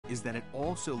is that it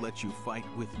also lets you fight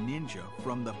with ninja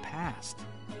from the past.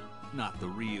 Not the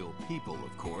real people,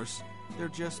 of course. They're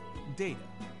just data.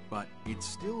 But it's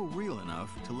still real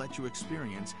enough to let you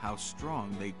experience how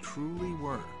strong they truly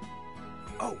were.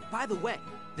 Oh, by the way,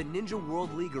 the Ninja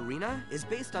World League Arena is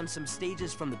based on some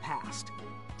stages from the past.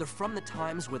 They're from the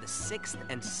times where the 6th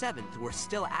and 7th were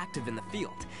still active in the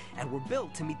field, and were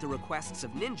built to meet the requests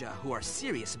of ninja who are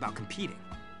serious about competing.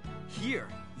 Here,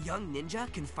 young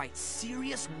ninja can fight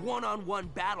serious one-on-one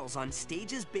battles on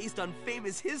stages based on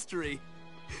famous history.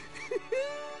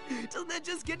 Doesn't that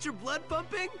just get your blood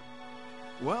pumping?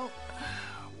 Well,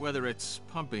 whether it's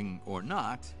pumping or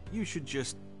not, you should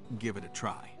just give it a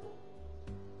try.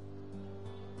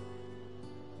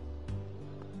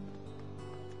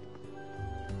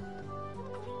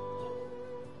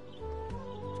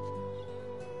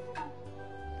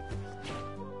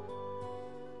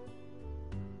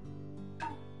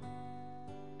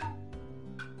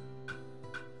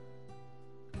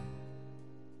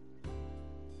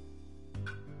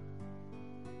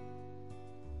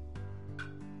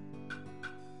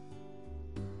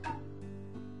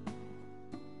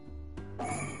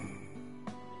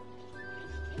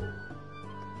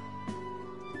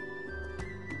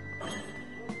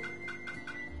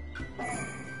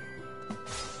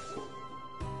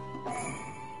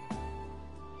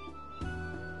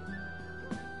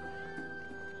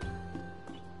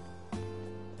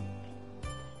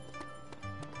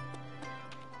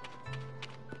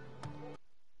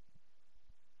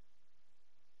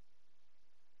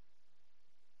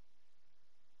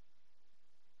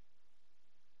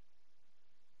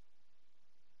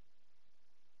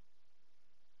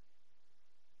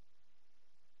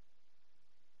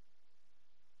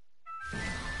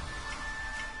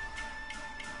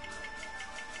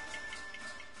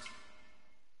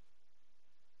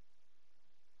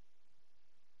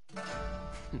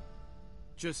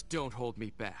 Just don't hold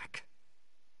me back.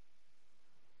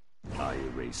 I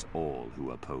erase all who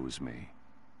oppose me.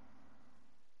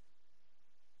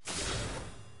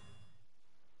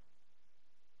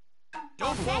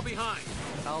 Don't fall behind!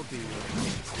 I'll do it.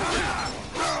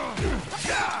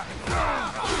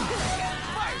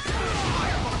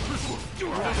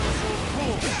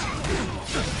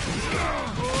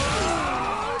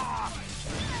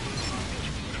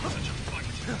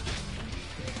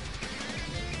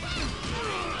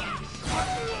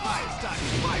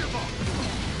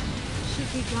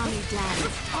 Shikigami Daddy.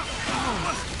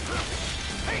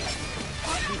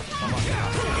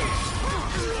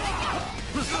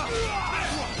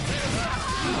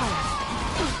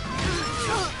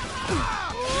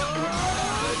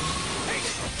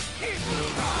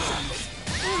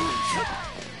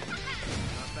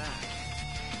 Not bad.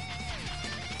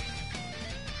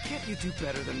 Can't you do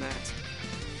better than that?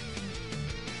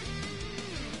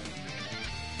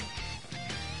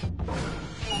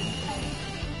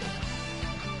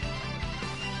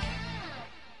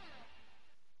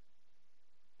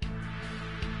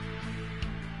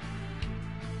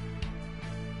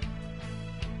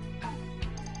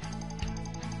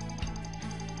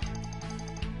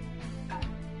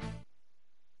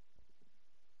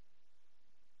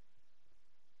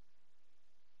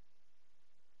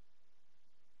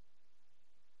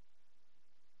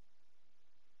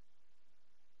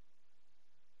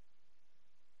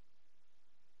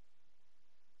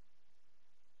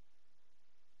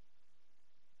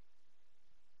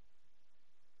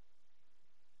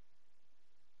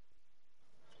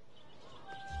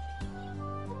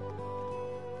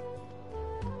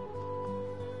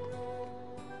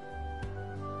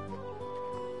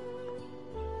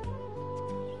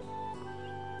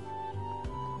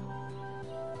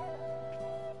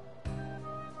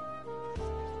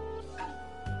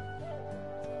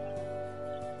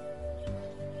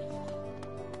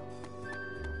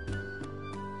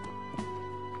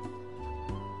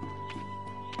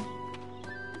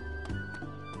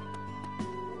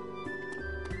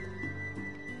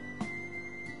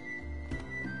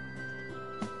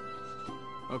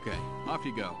 Okay, off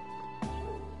you go.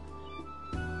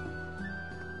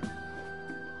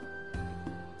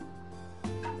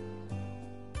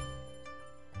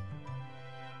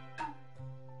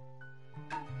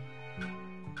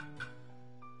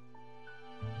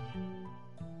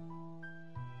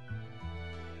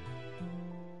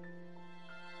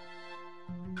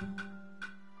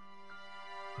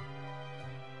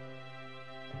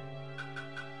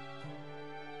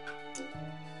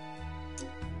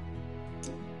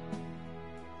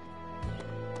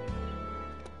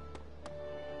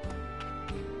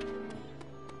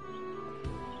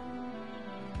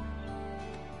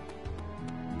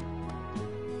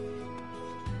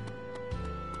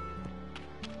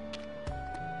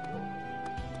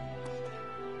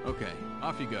 Okay,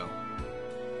 off you go.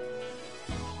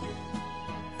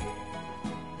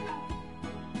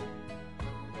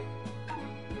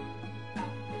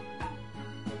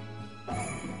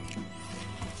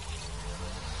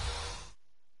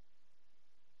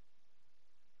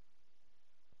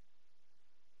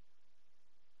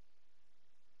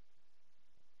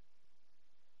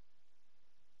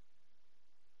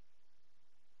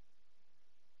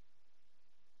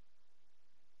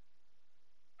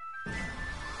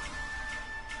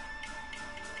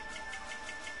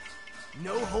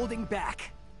 No holding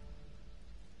back.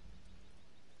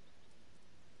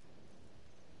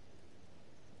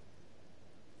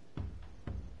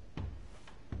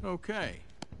 Okay,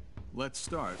 let's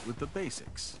start with the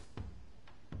basics.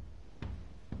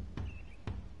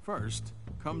 First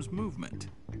comes movement.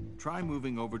 Try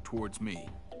moving over towards me.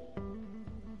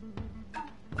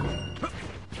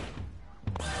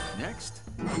 Next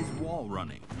is wall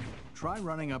running. Try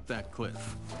running up that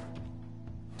cliff.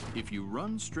 If you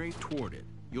run straight toward it,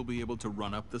 you'll be able to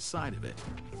run up the side of it.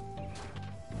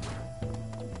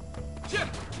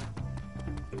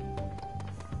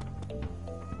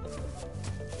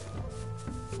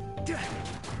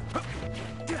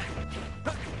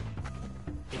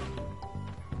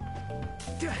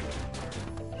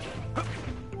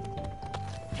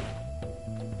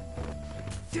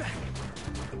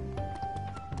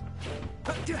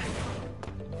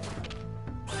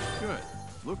 Good.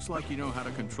 Looks like you know how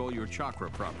to control your chakra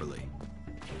properly.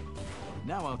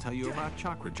 Now I'll tell you about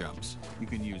chakra jumps. You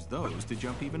can use those to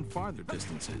jump even farther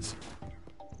distances.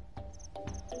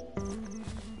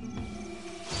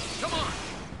 Come on!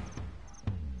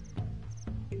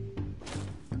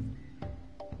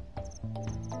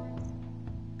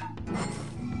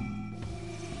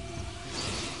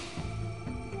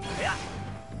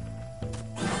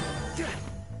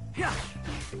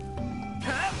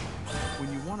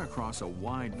 When you want to cross a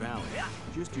wide valley,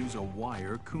 just use a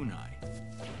wire kunai.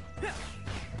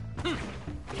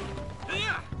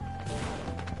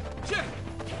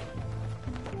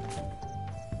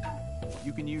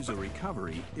 You can use a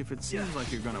recovery if it seems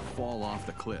like you're going to fall off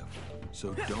the cliff,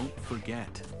 so don't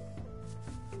forget.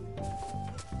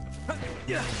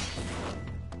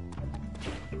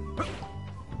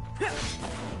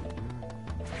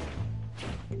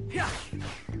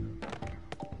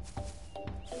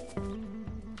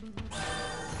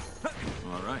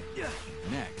 All right,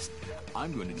 next,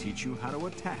 I'm going to teach you how to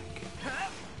attack.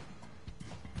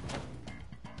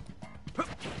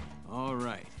 All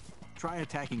right, try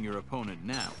attacking your opponent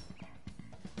now.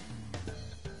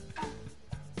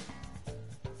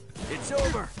 It's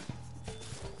over.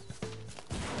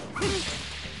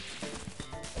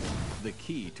 The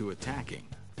key to attacking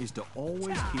is to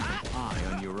always keep an eye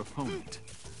on your opponent.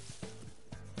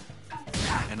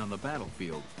 And on the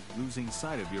battlefield, losing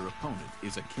sight of your opponent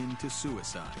is akin to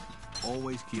suicide.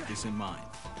 Always keep this in mind.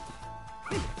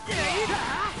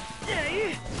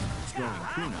 Throwing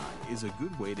kunai is a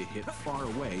good way to hit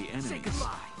far-away Say enemies.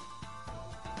 goodbye.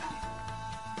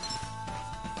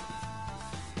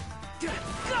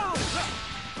 Go!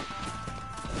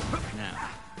 Now,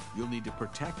 you'll need to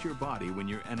protect your body when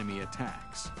your enemy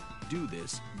attacks. Do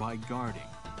this by guarding.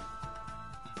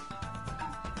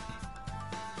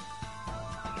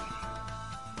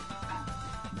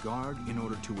 Guard in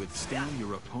order to withstand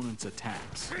your opponent's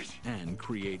attacks and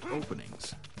create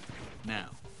openings. Now,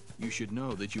 you should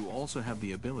know that you also have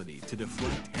the ability to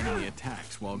deflect enemy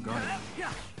attacks while guarding.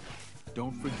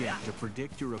 Don't forget to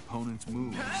predict your opponent's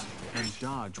moves and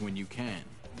dodge when you can.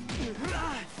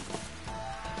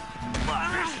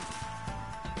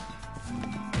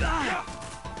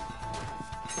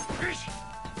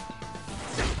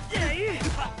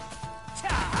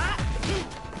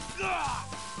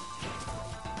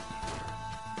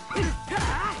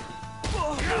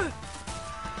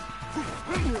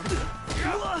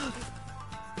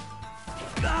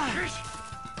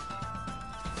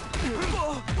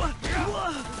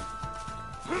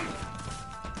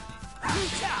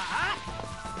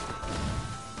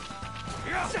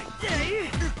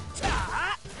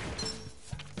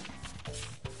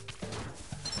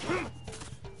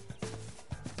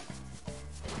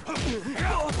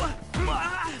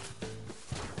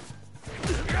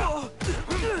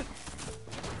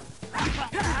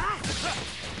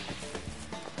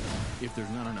 If there's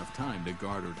not enough time to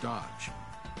guard or dodge,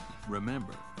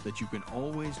 remember that you can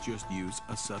always just use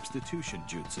a substitution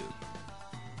jutsu.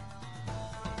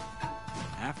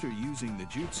 After using the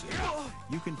jutsu,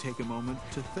 you can take a moment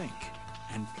to think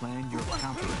and plan your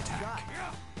counterattack.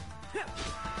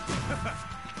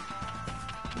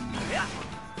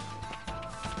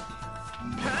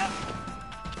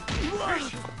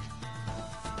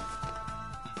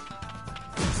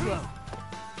 slow.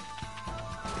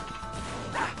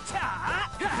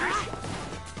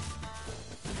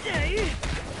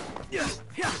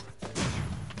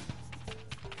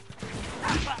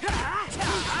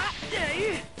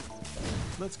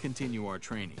 Let's continue our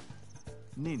training.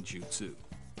 Ninjutsu.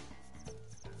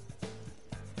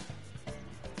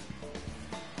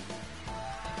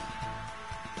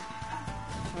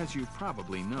 As you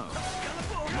probably know,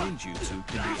 ninjutsu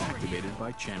can be activated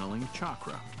by channeling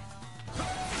chakra. The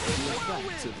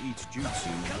effects of each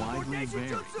jutsu widely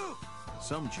vary.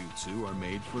 Some jutsu are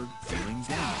made for dealing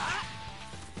damage,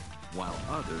 while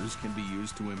others can be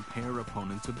used to impair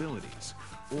opponents' abilities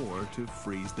or to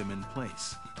freeze them in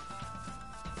place.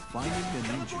 Finding the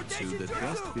ninjutsu that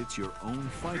best fits your own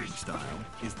fighting style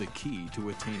is the key to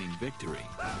attaining victory.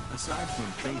 Aside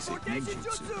from basic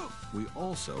ninjutsu, we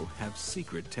also have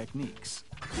secret techniques.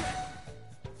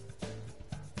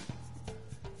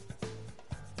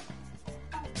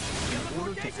 In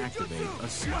order to activate a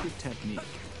secret technique,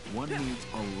 one needs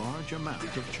a large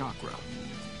amount of chakra.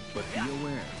 But be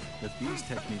aware that these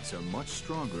techniques are much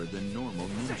stronger than normal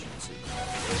ninjutsu.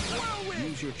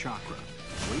 Use your chakra,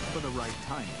 wait for the right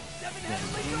timing, then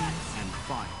aim and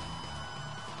fire.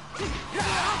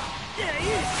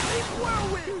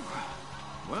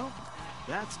 Well,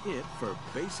 that's it for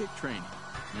basic training.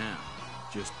 Now,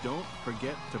 just don't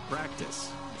forget to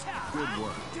practice. Good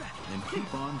work, and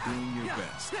keep on doing your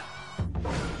best.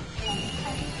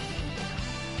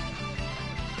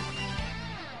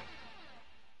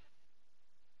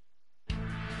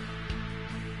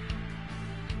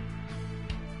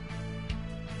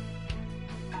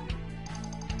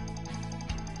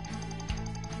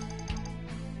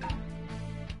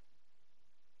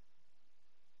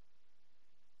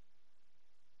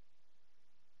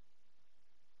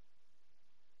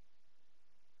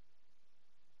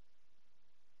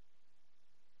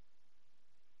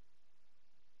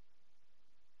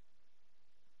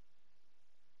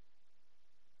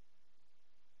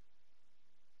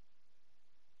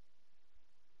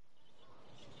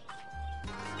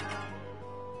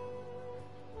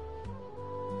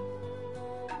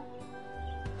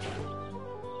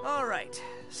 Alright,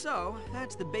 so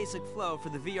that's the basic flow for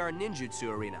the VR ninjutsu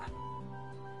arena.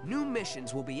 New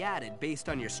missions will be added based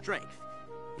on your strength.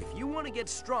 If you want to get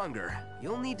stronger,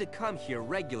 you'll need to come here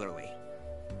regularly.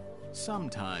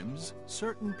 Sometimes,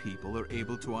 certain people are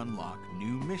able to unlock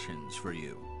new missions for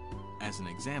you. As an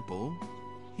example,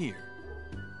 here.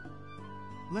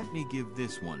 Let me give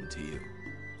this one to you.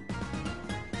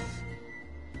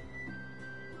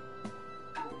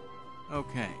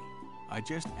 Okay, I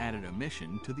just added a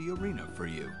mission to the arena for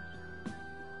you.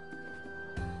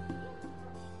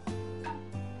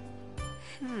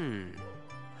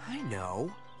 I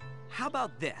know. How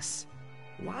about this?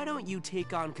 Why don't you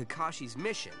take on Kakashi's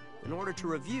mission in order to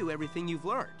review everything you've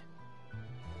learned?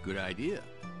 Good idea.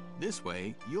 This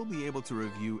way, you'll be able to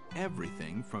review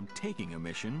everything from taking a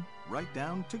mission right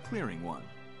down to clearing one.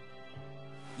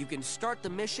 You can start the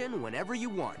mission whenever you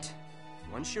want.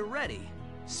 Once you're ready,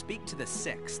 speak to the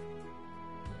 6th.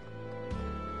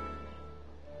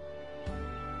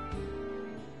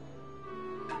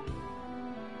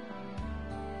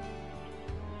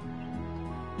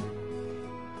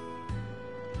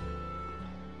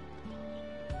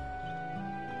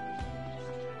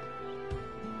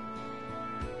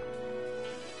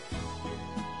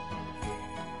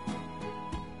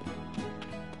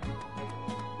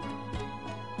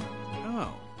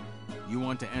 Oh, you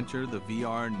want to enter the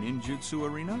VR ninjutsu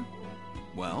arena?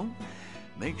 Well,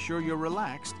 make sure you're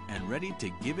relaxed and ready to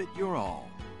give it your all.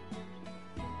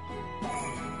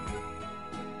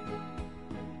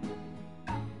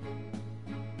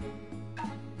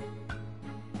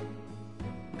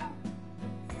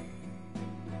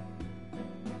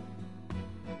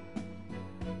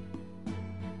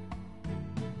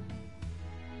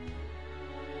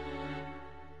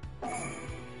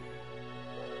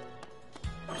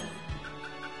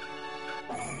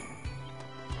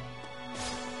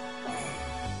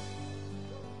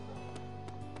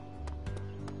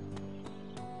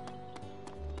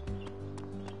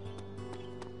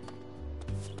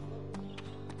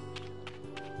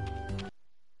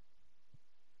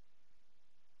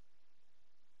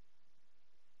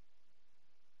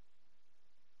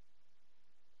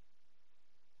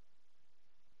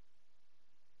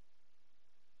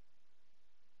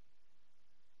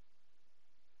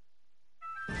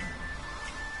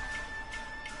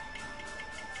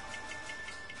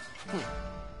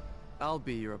 I'll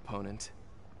be your opponent.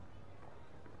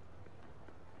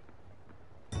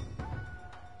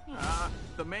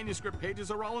 The manuscript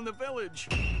pages are all in the village.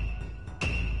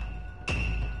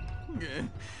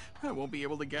 I won't be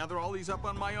able to gather all these up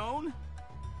on my own.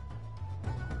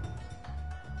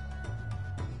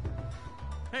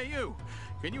 Hey, you!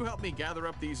 Can you help me gather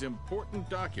up these important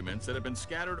documents that have been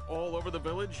scattered all over the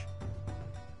village?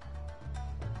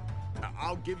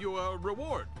 I'll give you a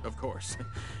reward, of course.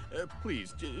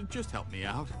 Please, just help me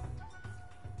out.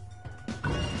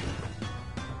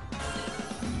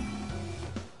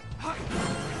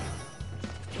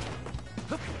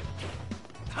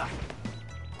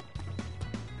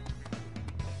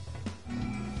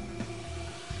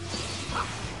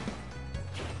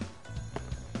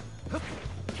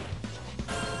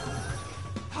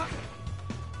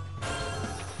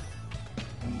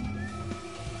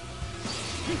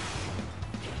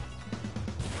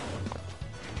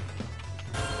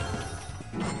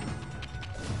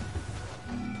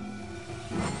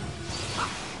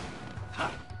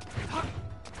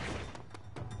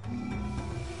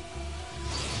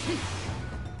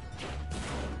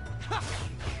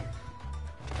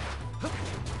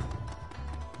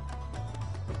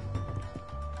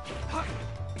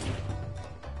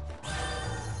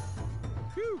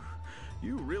 Phew!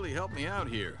 You really helped me out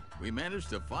here. We managed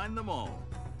to find them all.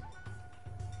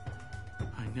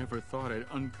 I never thought I'd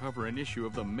uncover an issue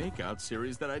of the Makeout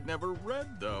series that I'd never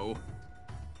read, though.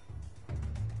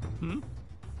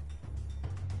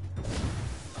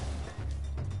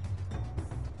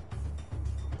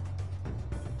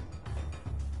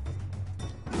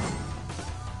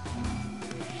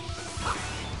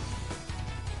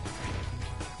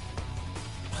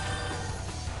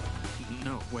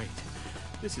 No, wait.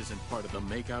 This isn't part of the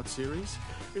Makeout series.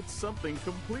 It's something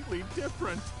completely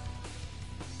different.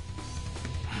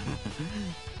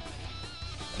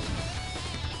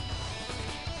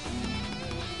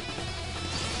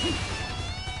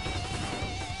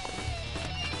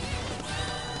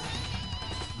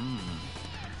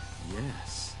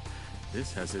 Yes,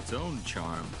 this has its own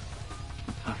charm.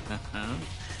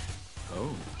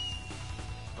 Oh.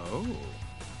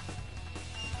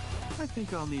 I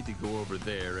think I'll need to go over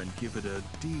there and give it a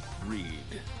deep read.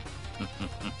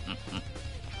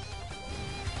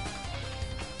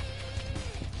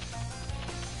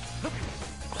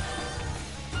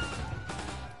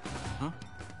 Huh?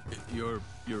 Your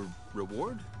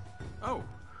reward? Oh,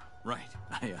 right.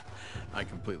 I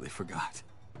completely forgot.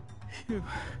 Phew.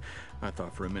 I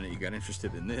thought for a minute you got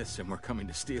interested in this and were coming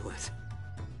to steal it.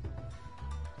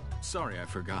 Sorry, I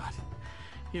forgot.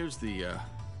 Here's the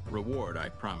reward I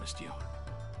promised you.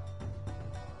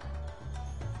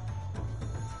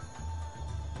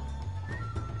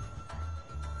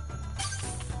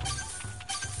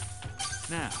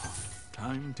 Now,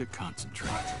 time to concentrate.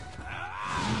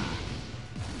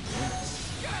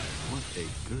 Yes, what a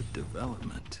good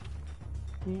development.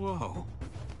 Whoa.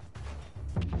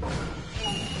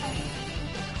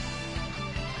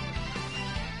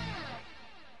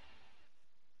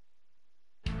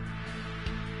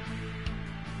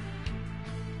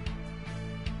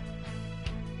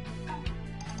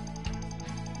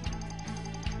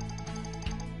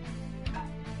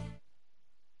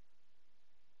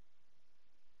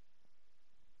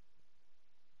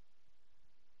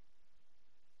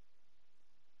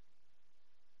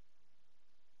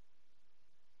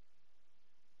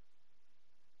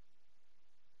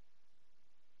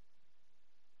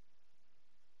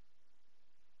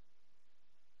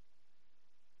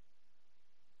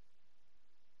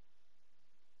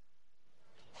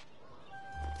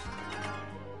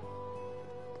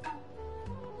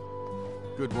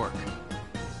 Good work.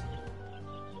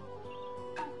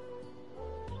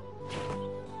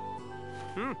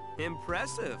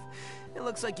 Impressive. It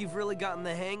looks like you've really gotten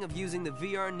the hang of using the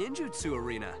VR ninjutsu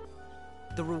arena.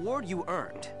 The reward you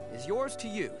earned is yours to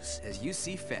use as you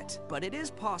see fit, but it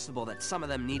is possible that some of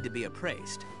them need to be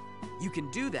appraised. You can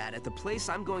do that at the place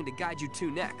I'm going to guide you to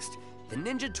next, the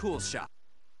Ninja Tools Shop.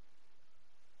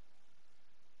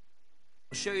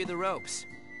 I'll show you the ropes.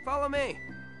 Follow me.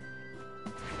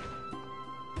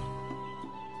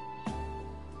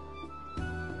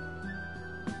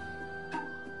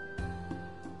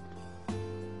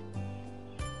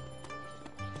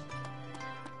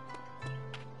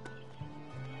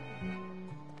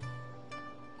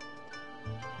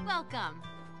 Welcome.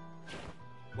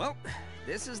 Well,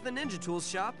 this is the Ninja Tools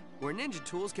Shop, where ninja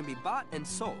tools can be bought and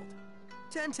sold.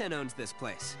 Tenten owns this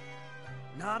place.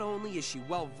 Not only is she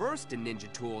well-versed in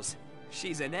ninja tools,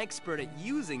 she's an expert at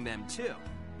using them, too.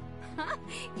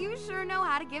 You sure know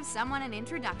how to give someone an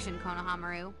introduction,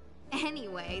 Konohamaru.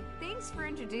 Anyway, thanks for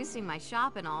introducing my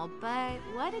shop and all, but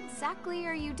what exactly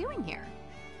are you doing here?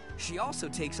 She also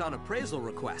takes on appraisal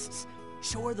requests.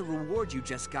 Show her the reward you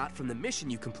just got from the mission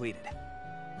you completed.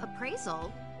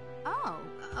 Appraisal? Oh,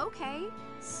 okay.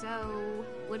 So,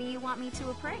 what do you want me to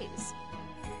appraise?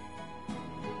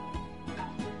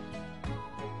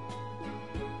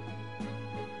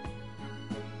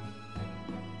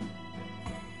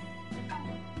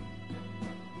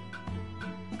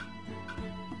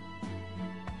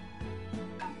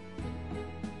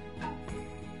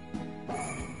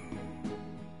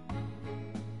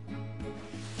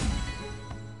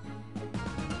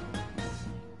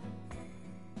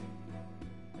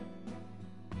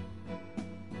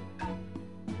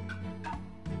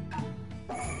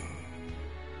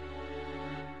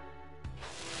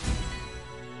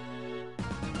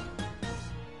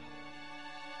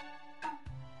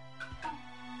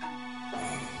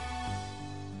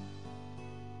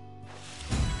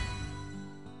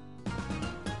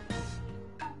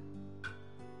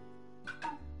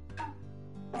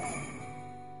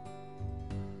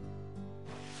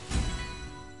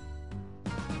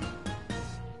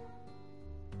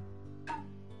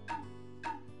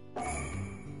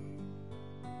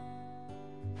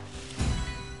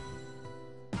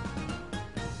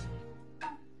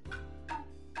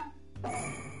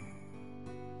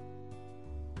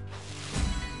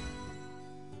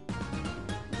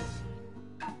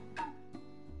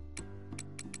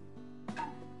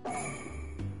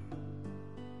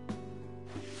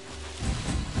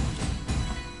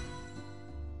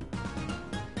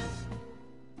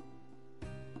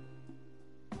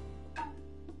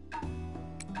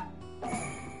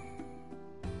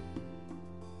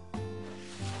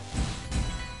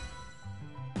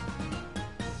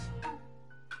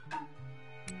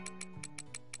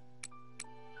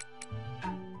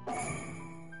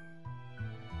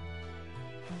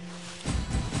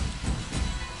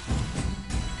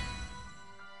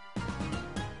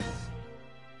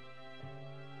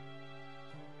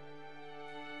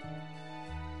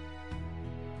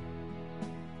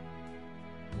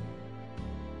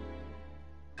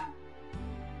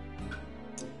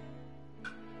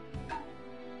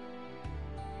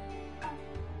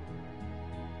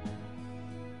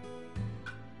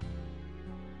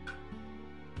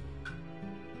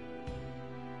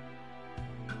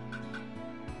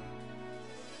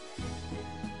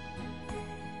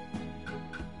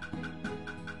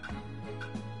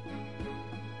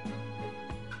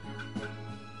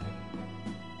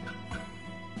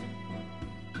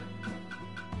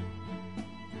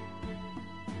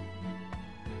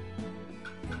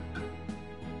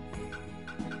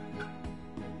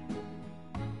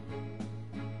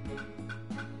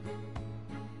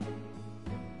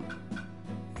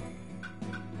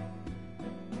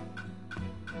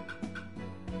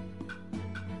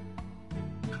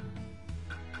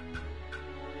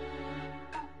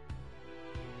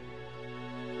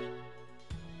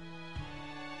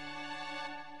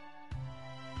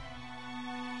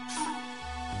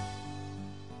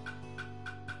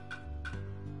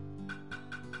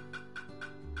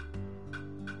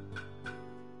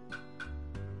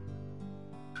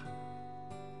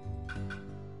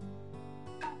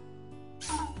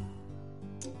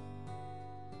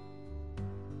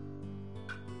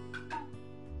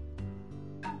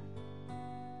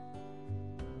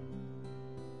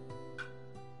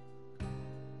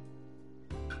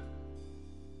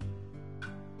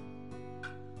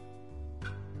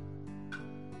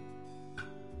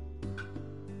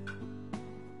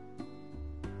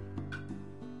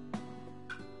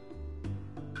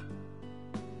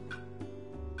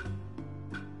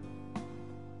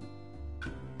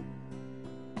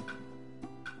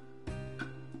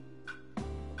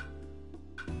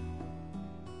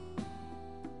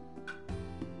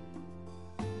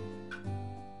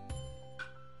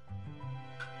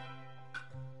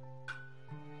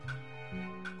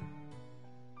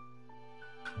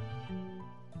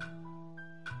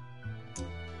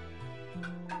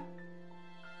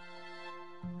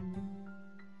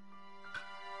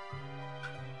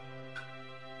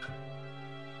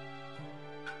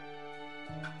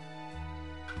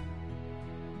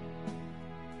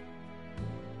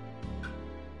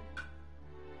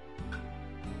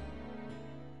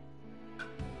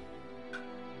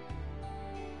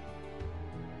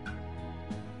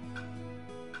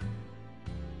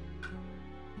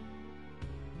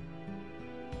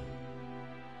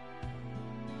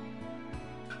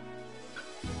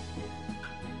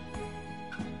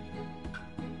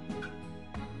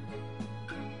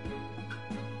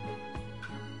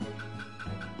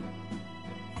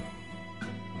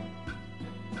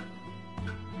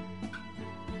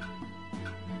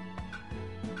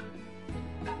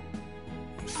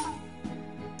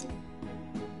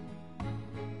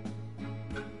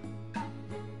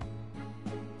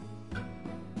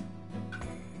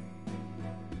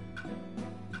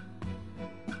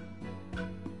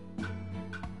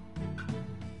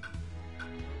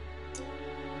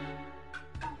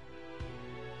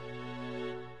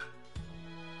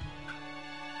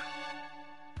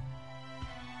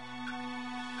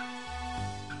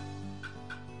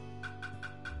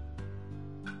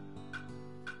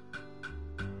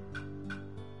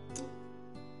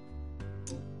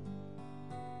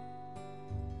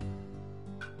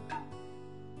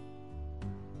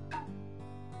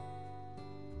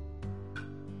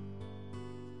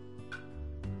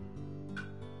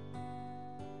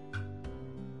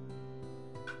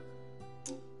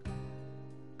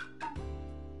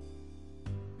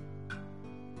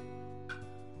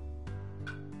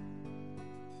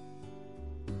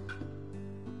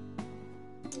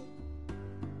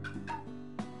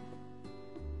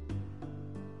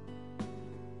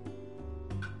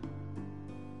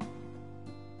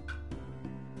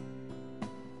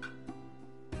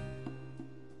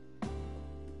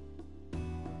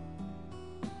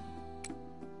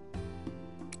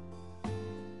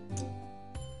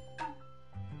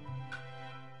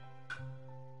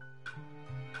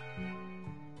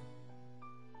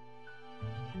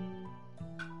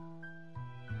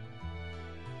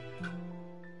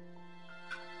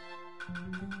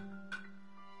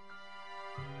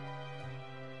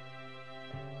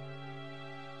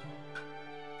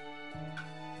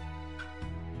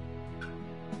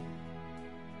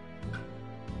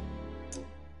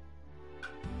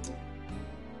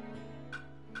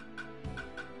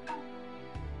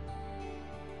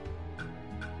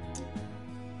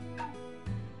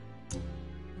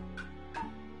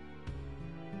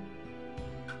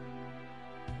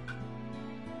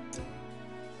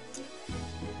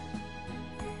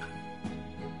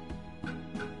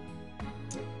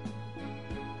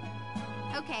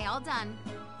 Okay, all done.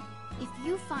 If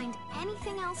you find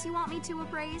anything else you want me to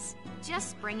appraise,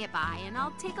 just bring it by and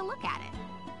I'll take a look at it.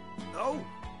 Oh,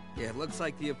 it looks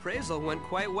like the appraisal went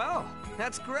quite well.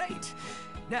 That's great.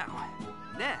 Now,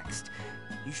 next,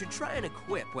 you should try and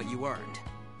equip what you earned.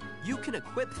 You can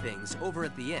equip things over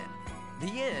at the inn. The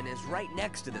inn is right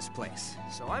next to this place,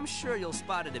 so I'm sure you'll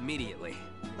spot it immediately.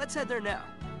 Let's head there now.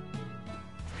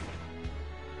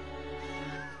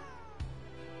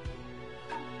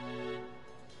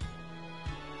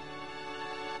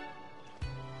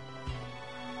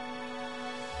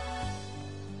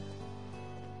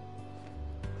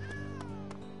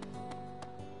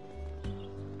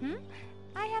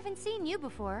 I haven't seen you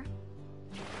before.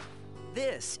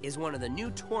 This is one of the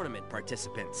new tournament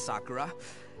participants, Sakura.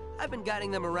 I've been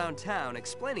guiding them around town,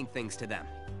 explaining things to them.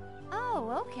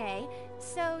 Oh, okay.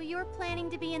 So you're planning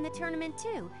to be in the tournament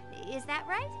too, is that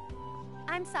right?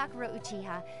 I'm Sakura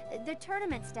Uchiha. The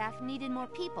tournament staff needed more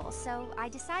people, so I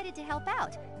decided to help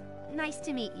out. Nice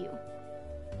to meet you.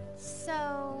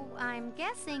 So, I'm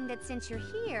guessing that since you're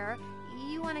here,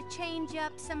 you want to change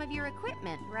up some of your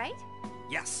equipment, right?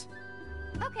 Yes.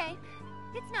 Okay,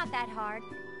 it's not that hard,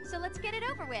 so let's get it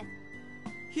over with.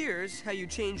 Here's how you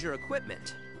change your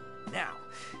equipment. Now,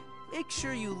 make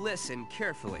sure you listen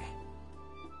carefully.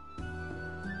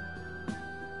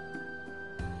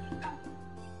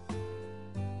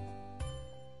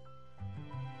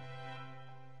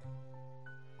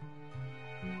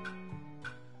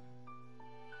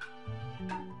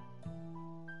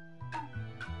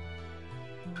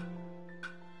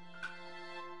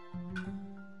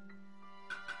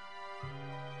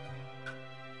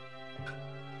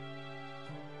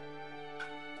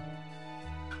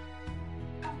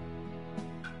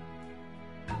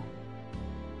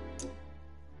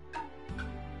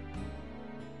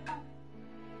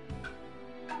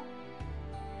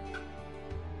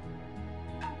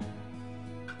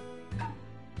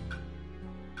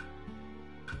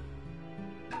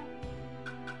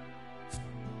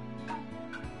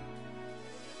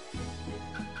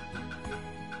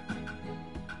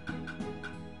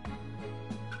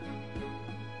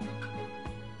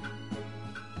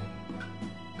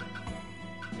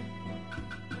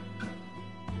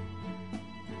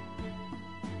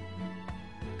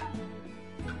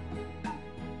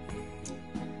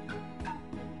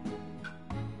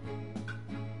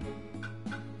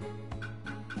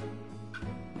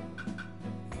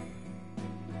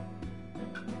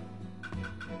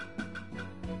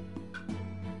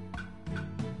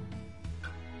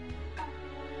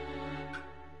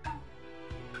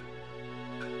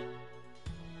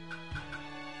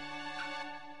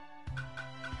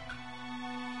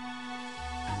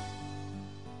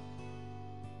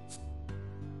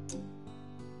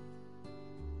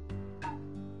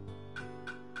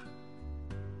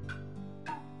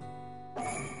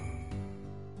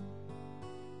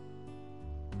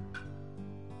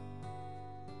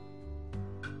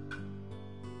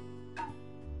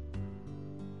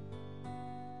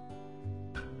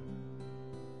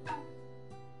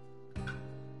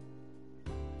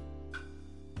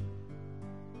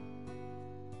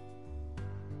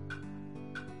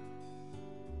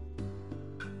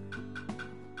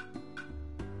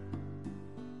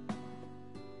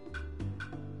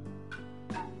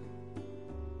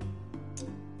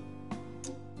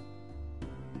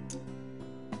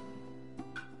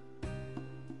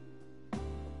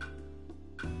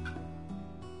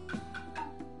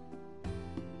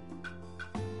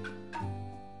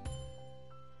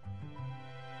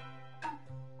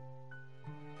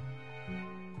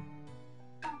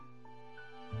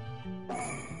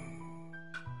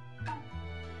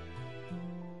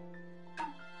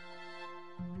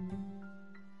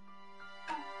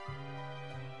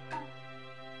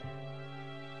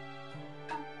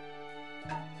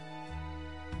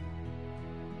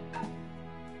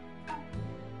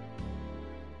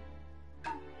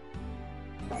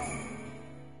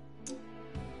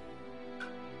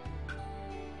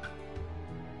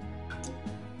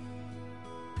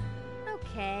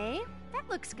 Okay, that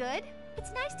looks good.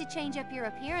 It's nice to change up your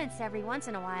appearance every once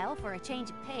in a while for a change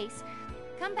of pace.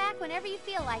 Come back whenever you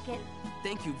feel like it.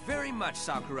 Thank you very much,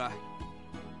 Sakura.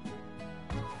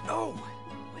 Oh,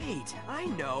 wait, I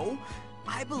know.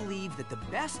 I believe that the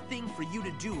best thing for you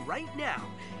to do right now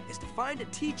is to find a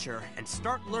teacher and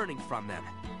start learning from them.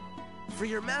 For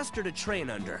your master to train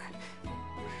under.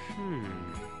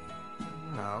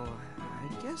 Well,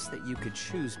 I guess that you could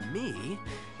choose me,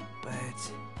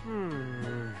 but...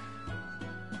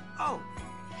 Oh,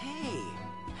 hey,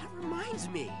 that reminds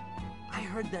me. I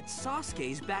heard that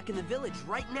Sasuke's back in the village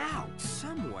right now,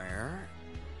 somewhere.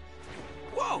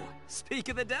 Whoa, speak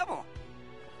of the devil.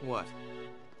 What?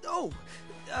 Oh,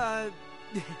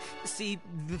 see,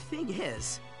 the thing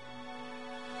is...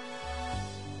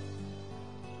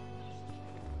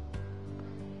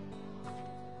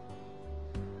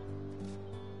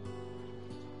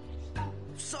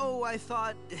 So I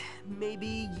thought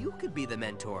maybe you could be the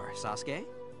mentor, Sasuke?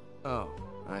 Oh,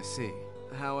 I see.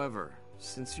 However,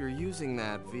 since you're using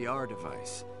that VR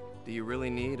device, do you really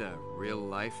need a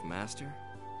real-life master?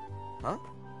 Huh?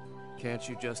 Can't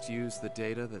you just use the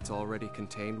data that's already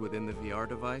contained within the VR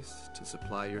device to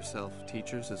supply yourself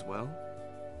teachers as well?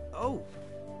 Oh,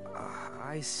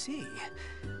 I see.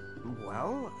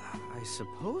 Well, I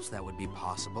suppose that would be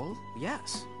possible,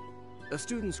 yes. A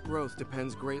student's growth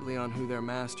depends greatly on who their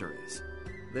master is.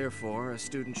 Therefore, a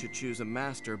student should choose a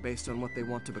master based on what they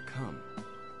want to become.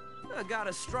 I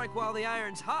gotta strike while the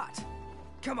iron's hot.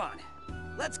 Come on,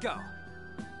 let's go.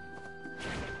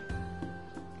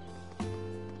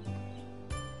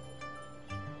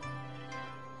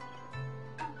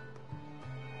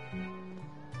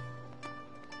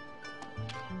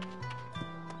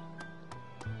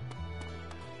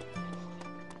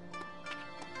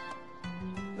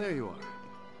 There you are.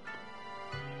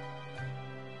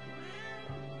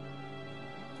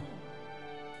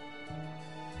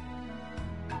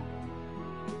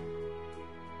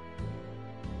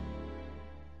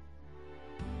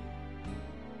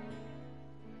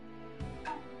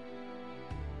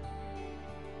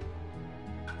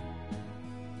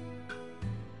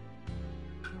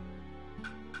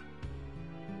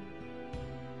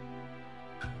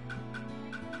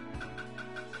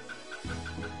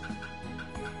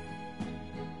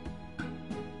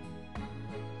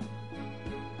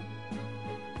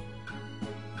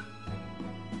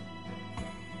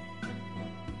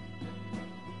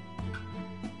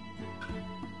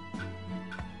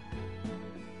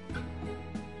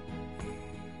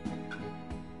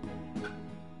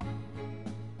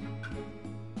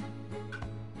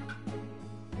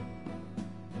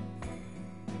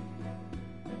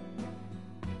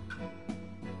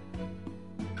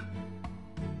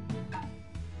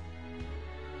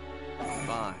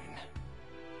 Fine.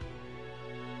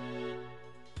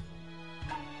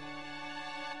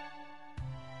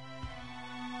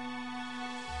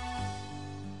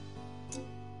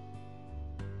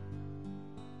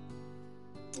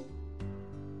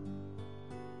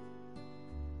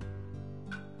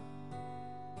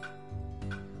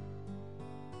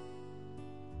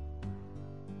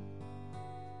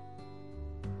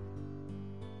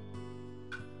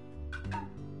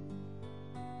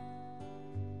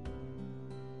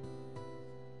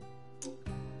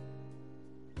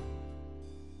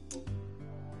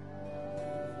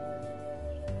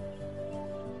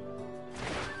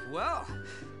 Well,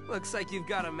 looks like you've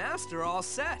got a master all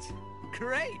set.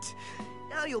 Great!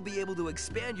 Now you'll be able to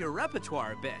expand your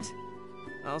repertoire a bit.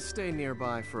 I'll stay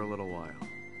nearby for a little while,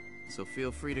 so feel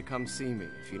free to come see me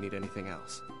if you need anything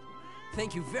else.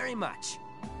 Thank you very much.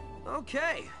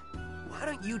 Okay, why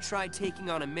don't you try taking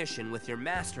on a mission with your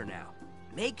master now?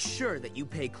 Make sure that you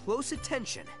pay close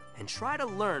attention and try to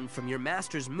learn from your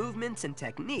master's movements and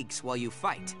techniques while you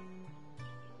fight.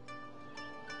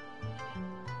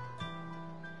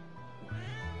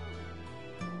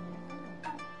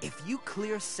 If you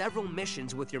clear several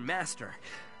missions with your master,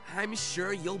 I'm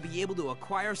sure you'll be able to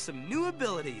acquire some new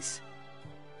abilities.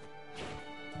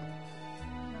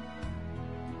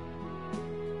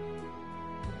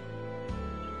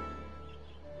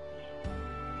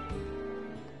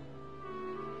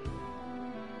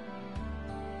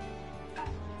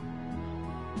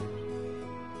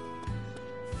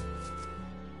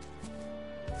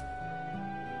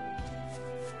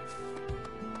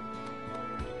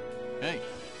 Hey.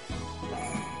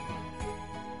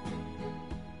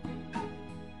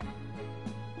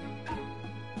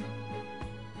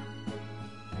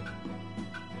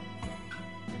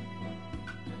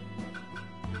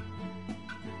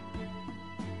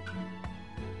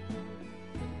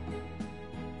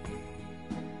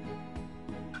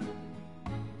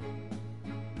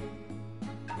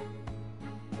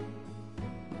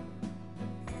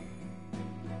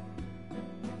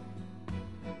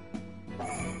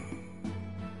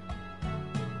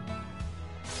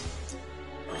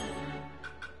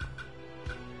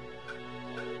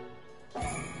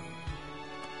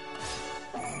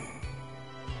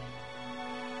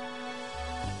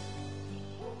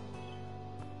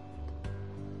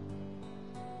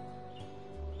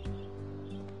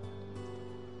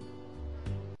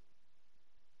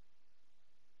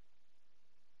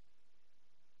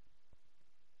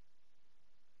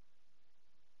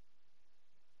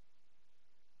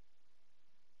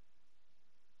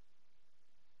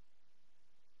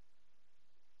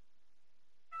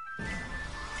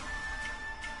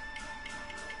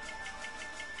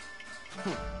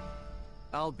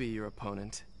 I'll be your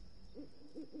opponent.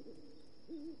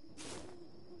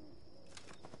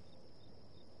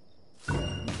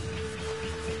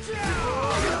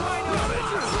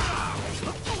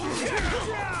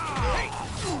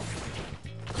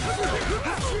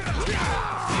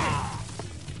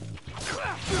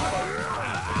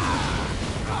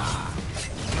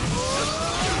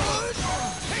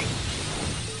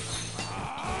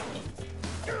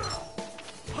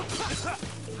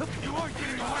 You aren't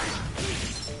getting away!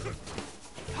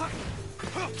 Hey!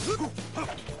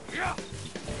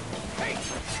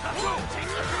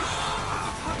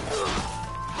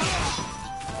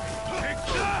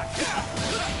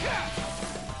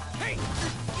 Hey!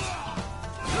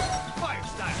 Fire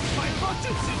style! Fireball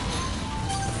jutsu!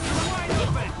 You're wide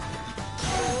open!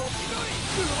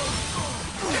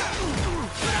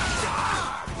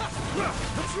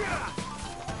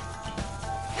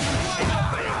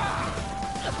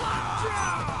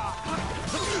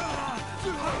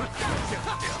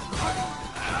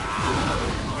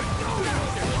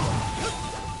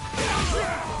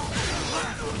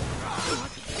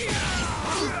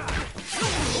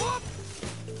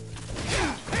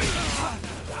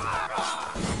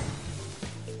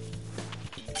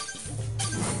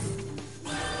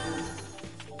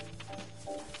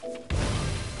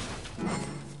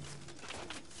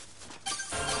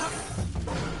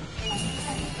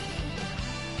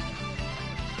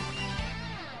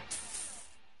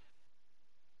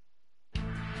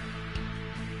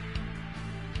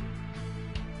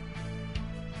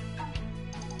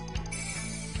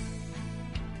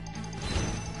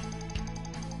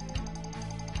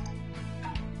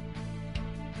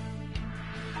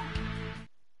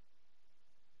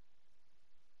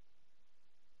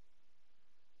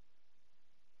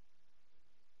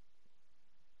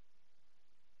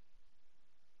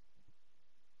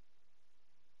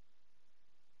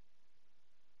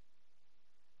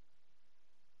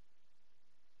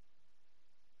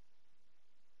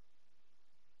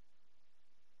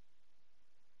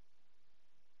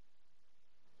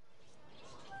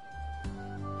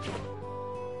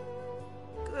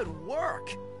 Good work!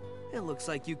 It looks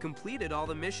like you completed all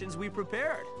the missions we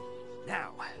prepared.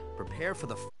 Now, prepare for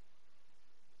the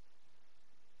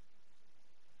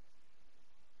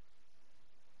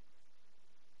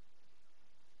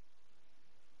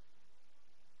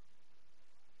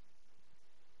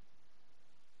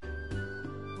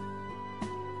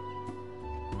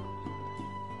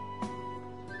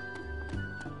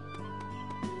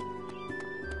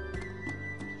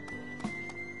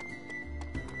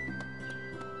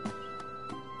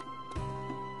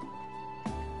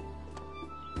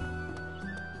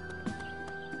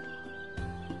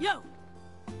Yo!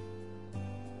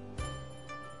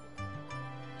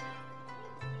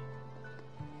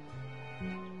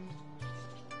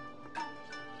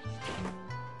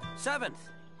 Seventh,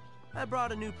 I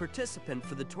brought a new participant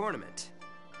for the tournament.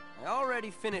 I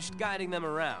already finished guiding them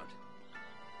around.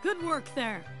 Good work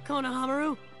there,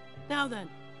 Konohamaru. Now then,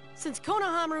 since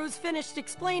Konohamaru's finished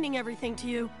explaining everything to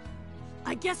you,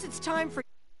 I guess it's time for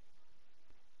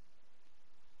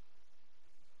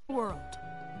world.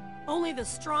 Only the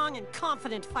strong and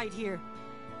confident fight here.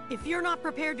 If you're not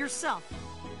prepared yourself,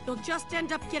 you'll just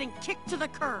end up getting kicked to the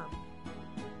curb.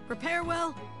 Prepare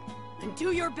well, and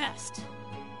do your best.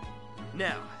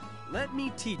 Now, let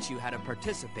me teach you how to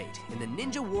participate in the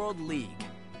Ninja World League.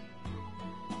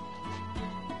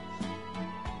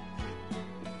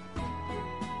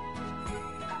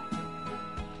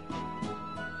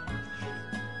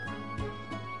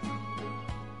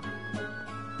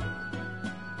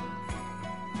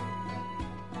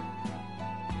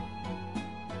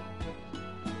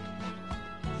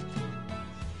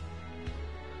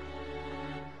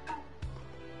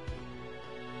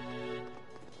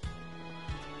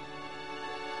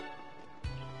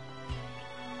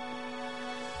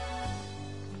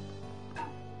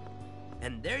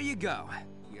 And there you go.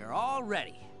 You're all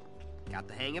ready. Got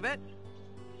the hang of it?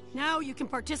 Now you can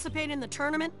participate in the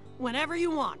tournament whenever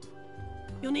you want.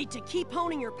 You'll need to keep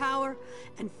honing your power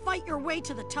and fight your way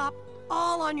to the top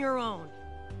all on your own.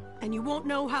 And you won't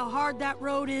know how hard that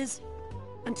road is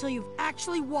until you've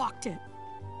actually walked it.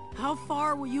 How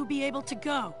far will you be able to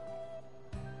go?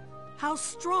 How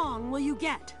strong will you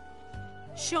get?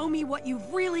 Show me what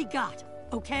you've really got,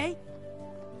 okay?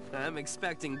 I'm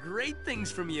expecting great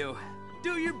things from you.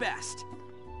 Do your best.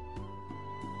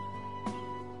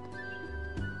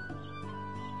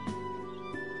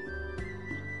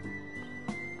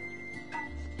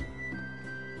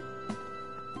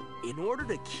 In order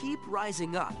to keep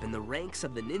rising up in the ranks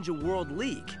of the Ninja World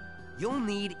League, you'll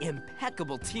need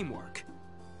impeccable teamwork.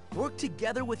 Work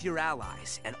together with your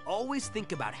allies, and always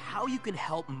think about how you can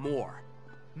help more.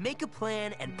 Make a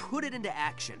plan and put it into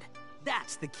action.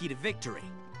 That's the key to victory.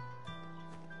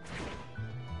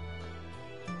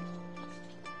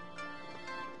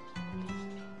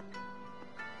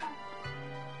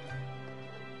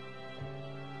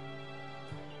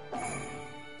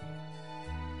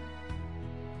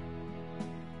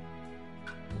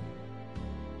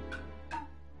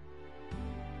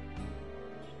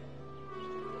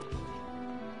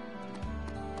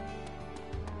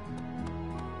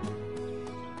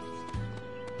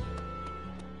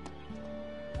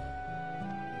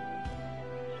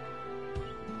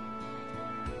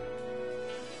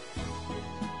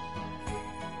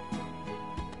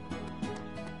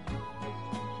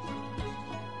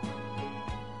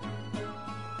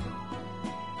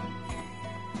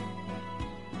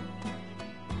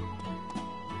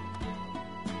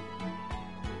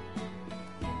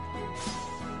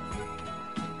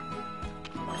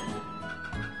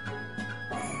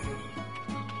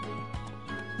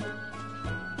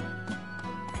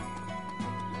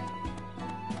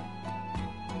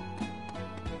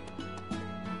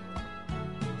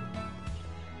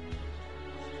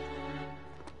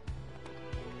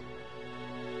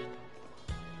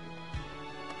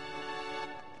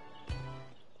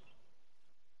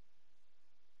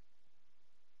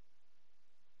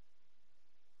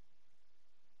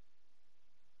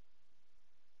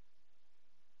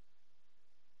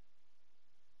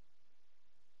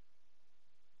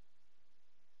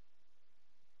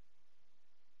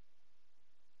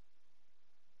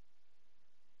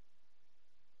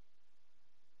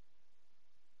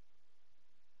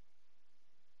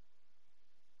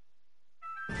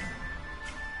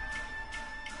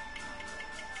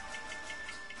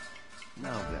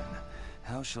 Now then,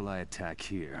 how shall I attack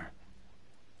here?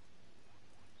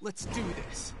 Let's do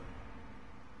this.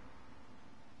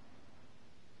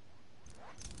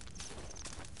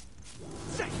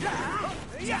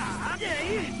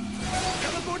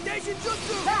 Teleportation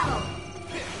jutsu!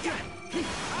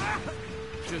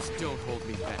 Just don't hold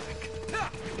me back.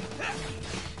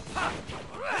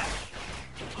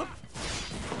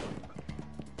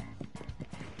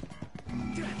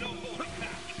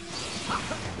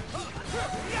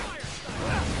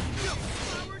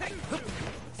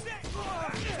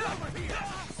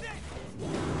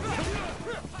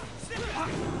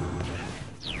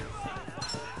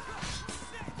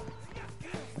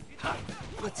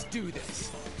 Let's do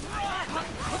this.